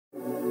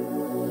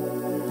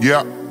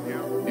Yeah.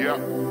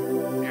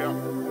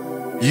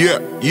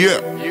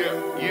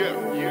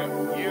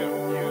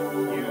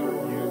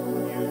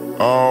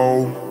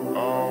 Oh.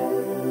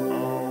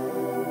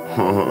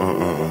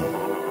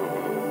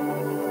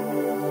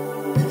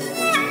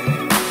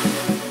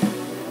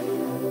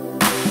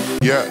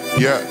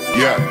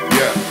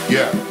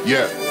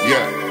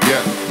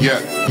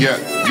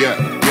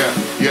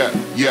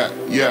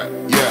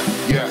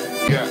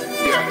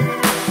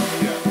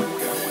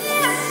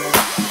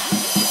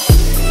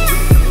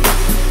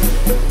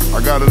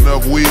 I got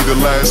enough weed to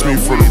last me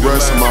for the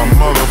rest of my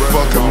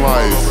motherfucking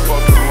life.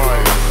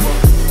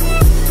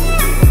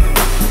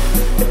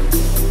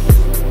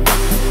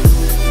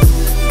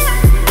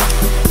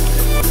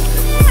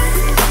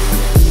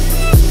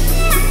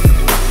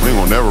 We ain't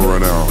gonna never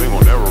run out.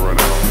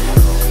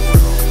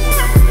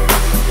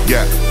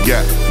 Yeah.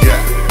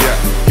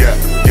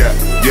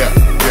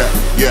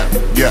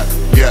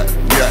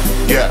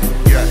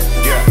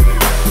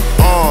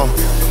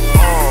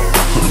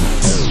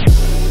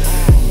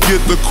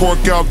 Get the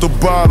cork out the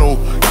bottle,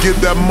 get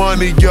that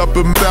money up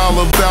and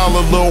dollar,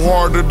 a little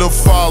harder to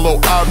follow.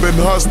 I've been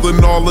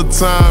hustling all the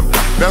time,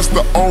 that's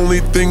the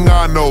only thing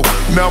I know.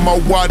 Now my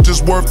watch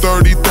is worth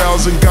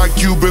 30,000, got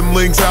Cuban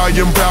links,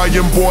 Italian,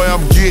 boy,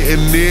 I'm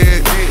getting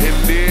it.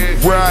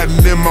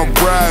 Riding in my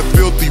ride,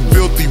 filthy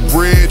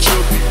rich.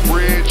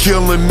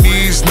 Killing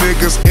these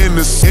niggas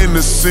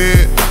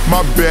innocent.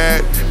 My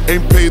bad,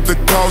 ain't paid the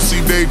cost,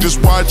 see they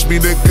just watch me,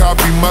 they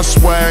copy my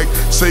swag.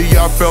 Say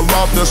I fell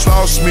off, that's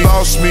lost me.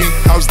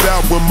 How's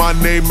that when my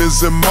name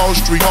is in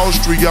Moultrie?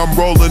 I'm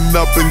rolling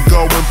up and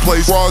going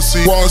place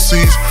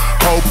Rossies.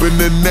 Hoping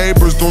the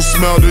neighbors don't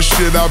smell the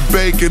shit I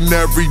bake, and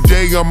every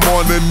day I'm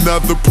on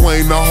another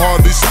plane. I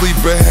hardly sleep,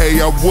 but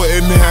hey, I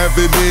wouldn't have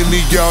it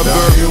any other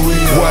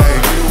way.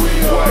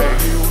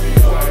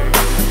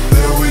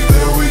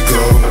 There we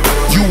go.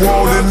 You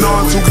holding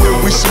on to it,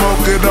 we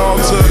smoke it all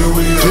today. There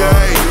we go.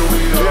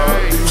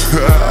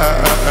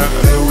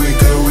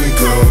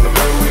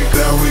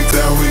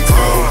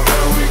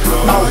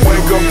 I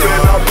wake up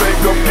and I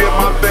wake up, get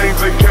my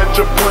things and catch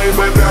a plane,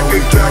 but back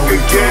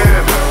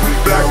again.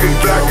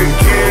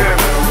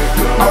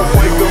 I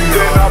wake up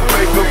and I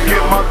wake up,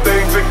 get my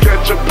things and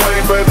catch a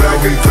plane, but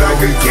back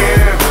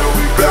again.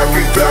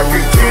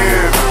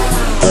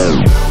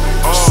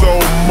 So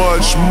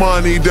much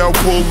money that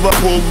pull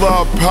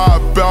up,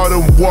 hop out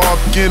and walk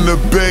in the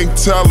bank,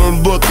 tell her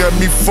look at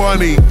me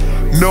funny.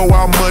 Know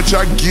how much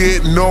I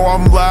get, know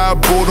I'm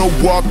liable to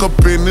walk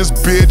up in this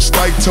bitch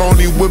like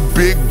Tony with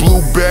big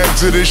blue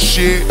bags of this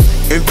shit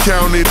and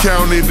count it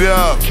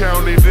up.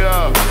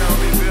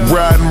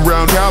 Riding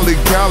round Cali,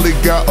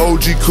 got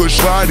OG Kush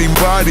body,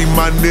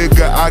 my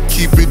nigga, I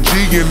keep it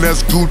G and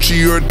that's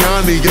Gucci or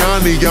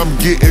Yanni. I'm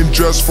getting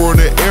dressed for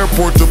the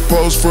airport to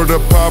pose for the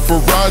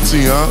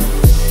paparazzi, huh?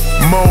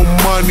 More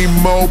money,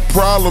 more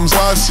problems,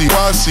 I see,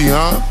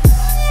 huh?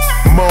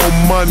 More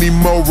money,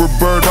 more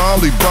Robert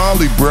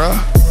Bali, bruh.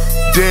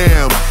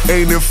 Damn,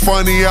 ain't it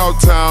funny how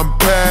time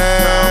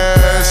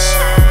pass?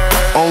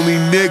 Only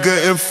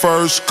nigga in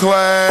first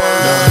class.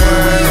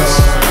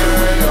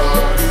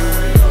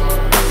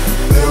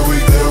 There we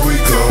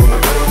go.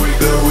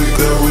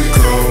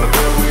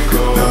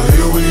 Now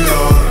here we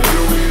are.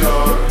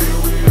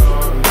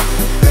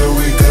 There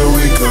we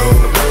go.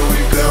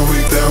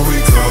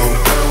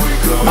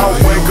 I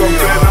wake up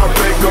and I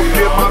wake up,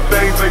 get my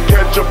things and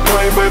catch a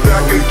plane, but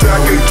back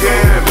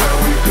again.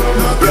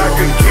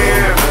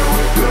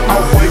 I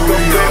wake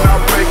up and I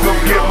wake up,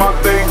 get my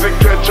things and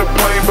catch a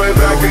plane, but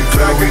back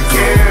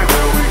again.